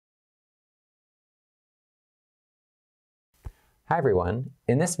Hi everyone.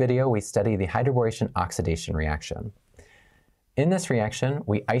 In this video, we study the hydroboration-oxidation reaction. In this reaction,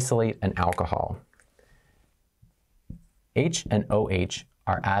 we isolate an alcohol. H and OH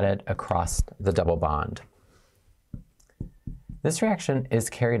are added across the double bond. This reaction is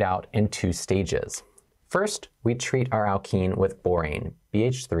carried out in two stages. First, we treat our alkene with borane,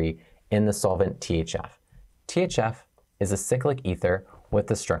 BH3, in the solvent THF. THF is a cyclic ether with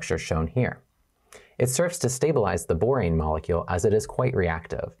the structure shown here. It serves to stabilize the borane molecule as it is quite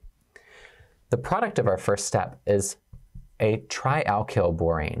reactive. The product of our first step is a trialkyl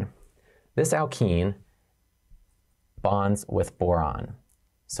borane. This alkene bonds with boron.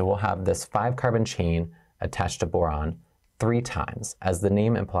 So we'll have this 5-carbon chain attached to boron 3 times, as the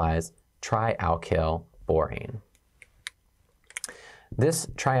name implies, trialkyl borane. This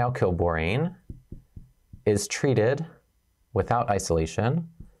trialkyl borane is treated without isolation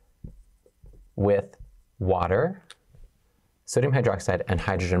with water, sodium hydroxide, and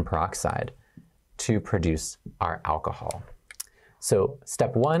hydrogen peroxide to produce our alcohol. So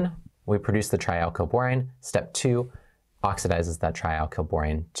step 1, we produce the trialkyl borane. Step 2 oxidizes that trialkyl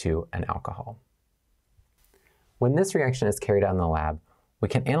borane to an alcohol. When this reaction is carried out in the lab, we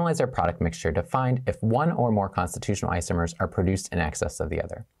can analyze our product mixture to find if one or more constitutional isomers are produced in excess of the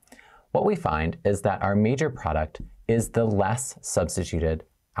other. What we find is that our major product is the less substituted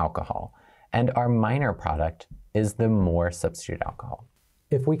alcohol, and our minor product is the more substituted alcohol.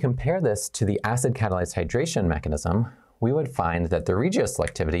 If we compare this to the acid-catalyzed hydration mechanism, we would find that the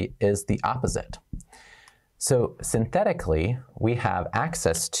regioselectivity is the opposite. So synthetically, we have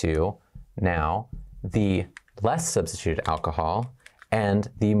access to now the less substituted alcohol and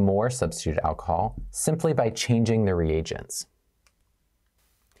the more substituted alcohol simply by changing the reagents.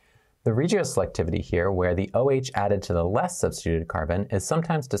 The regioselectivity here, where the OH added to the less substituted carbon, is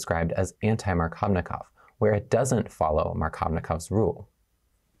sometimes described as anti-Markovnicov, where it doesn't follow Markovnikov's rule.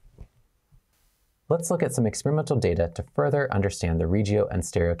 Let's look at some experimental data to further understand the regio and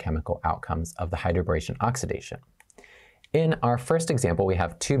stereochemical outcomes of the hydroboration oxidation. In our first example, we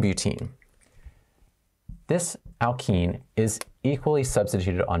have 2-butene. This alkene is equally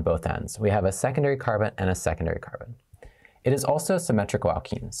substituted on both ends. We have a secondary carbon and a secondary carbon. It is also a symmetrical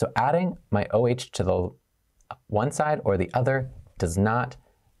alkene, so adding my OH to the one side or the other does not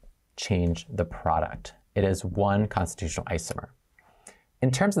change the product. It is one constitutional isomer. In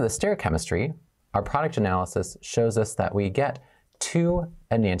terms of the stereochemistry, our product analysis shows us that we get 2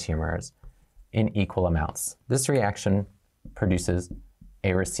 enantiomers in equal amounts. This reaction produces a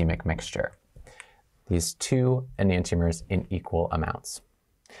racemic mixture. These 2 enantiomers in equal amounts.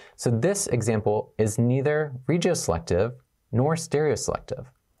 So this example is neither regioselective nor stereoselective.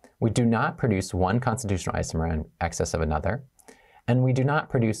 We do not produce one constitutional isomer in excess of another, and we do not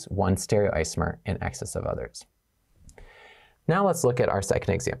produce one stereoisomer in excess of others. Now let's look at our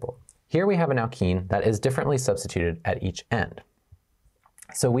second example. Here we have an alkene that is differently substituted at each end.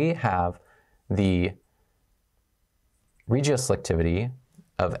 So we have the regioselectivity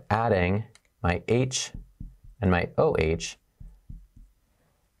of adding my H and my OH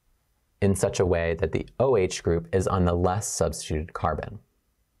in such a way that the OH group is on the less substituted carbon.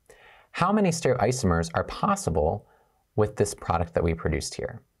 How many stereoisomers are possible with this product that we produced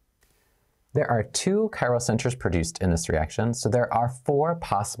here? There are 2 chiral centers produced in this reaction, so there are 4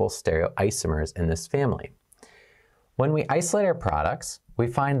 possible stereoisomers in this family. When we isolate our products, we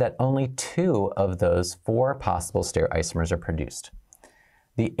find that only 2 of those 4 possible stereoisomers are produced.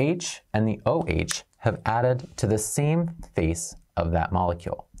 The H and the OH have added to the same face of that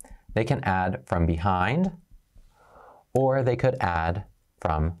molecule. They can add from behind, or they could add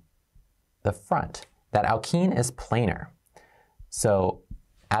from the front. That alkene is planar, so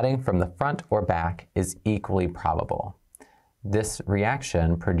adding from the front or back is equally probable. This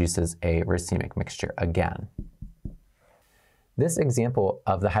reaction produces a racemic mixture again. This example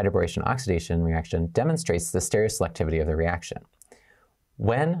of the hydroboration oxidation reaction demonstrates the stereoselectivity of the reaction.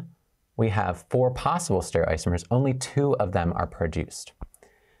 When we have 4 possible stereoisomers, only 2 of them are produced.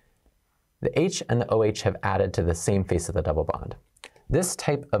 The H and the OH have added to the same face of the double bond. This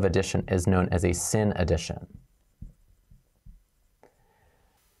type of addition is known as a syn addition.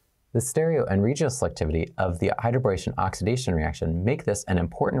 The stereo and regioselectivity of the hydroboration oxidation reaction make this an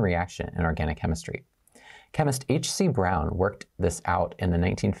important reaction in organic chemistry. Chemist H.C. Brown worked this out in the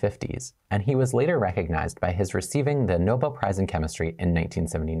 1950s, and he was later recognized by his receiving the Nobel Prize in Chemistry in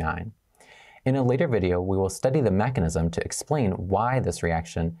 1979. In a later video, we will study the mechanism to explain why this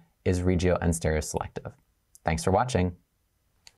reaction is regio and stereoselective. Thanks for watching.